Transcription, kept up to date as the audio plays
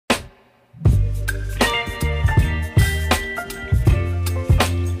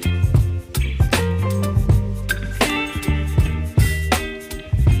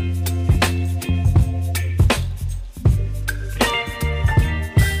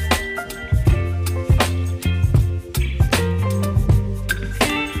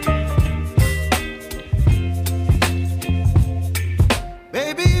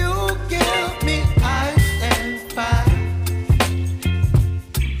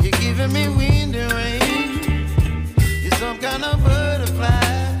giving me wind and rain. You're some kind of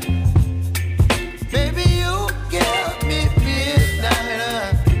butterfly. Baby, you give me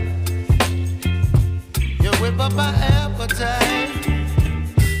midnight. You whip up my appetite.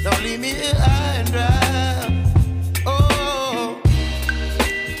 Don't leave me here high and dry. Oh,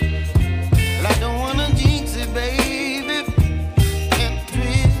 well, I don't wanna jinx it, baby, and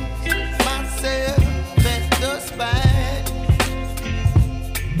twist myself at the spine.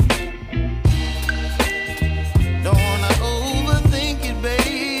 Don't wanna overthink it,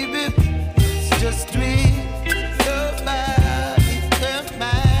 baby. It's just twist your body and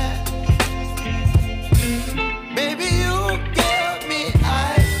mine. Baby, you give me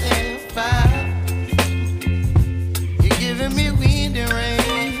ice and fire. You're giving me wind and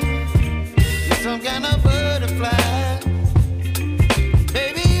rain. You're some kind of butterfly.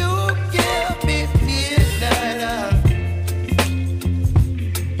 Baby, you give me midnight.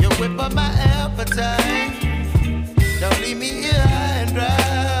 You whip up my appetite. Don't leave me here high and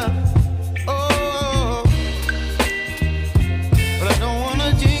dry. Oh, but I don't wanna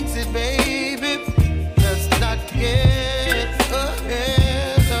jinx it, baby. Let's not get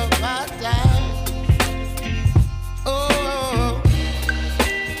ahead of my time. Oh,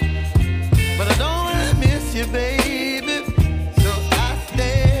 but I don't wanna miss you, baby. So I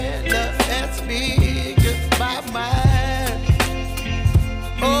stand up and speak my mind.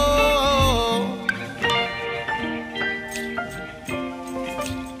 Oh.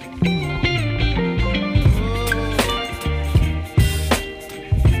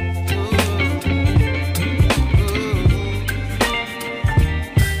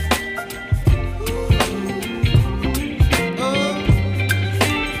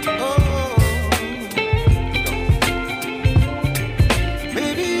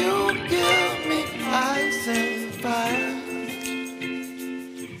 Baby, you give me ice and fire.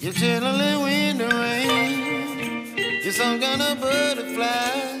 You're chilling wind and rain. You're some kind of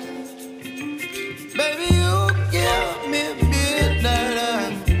butterfly. Baby, you give me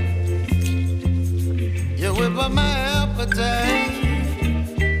midnight. You whip up my appetite.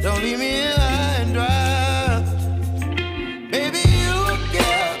 Don't leave me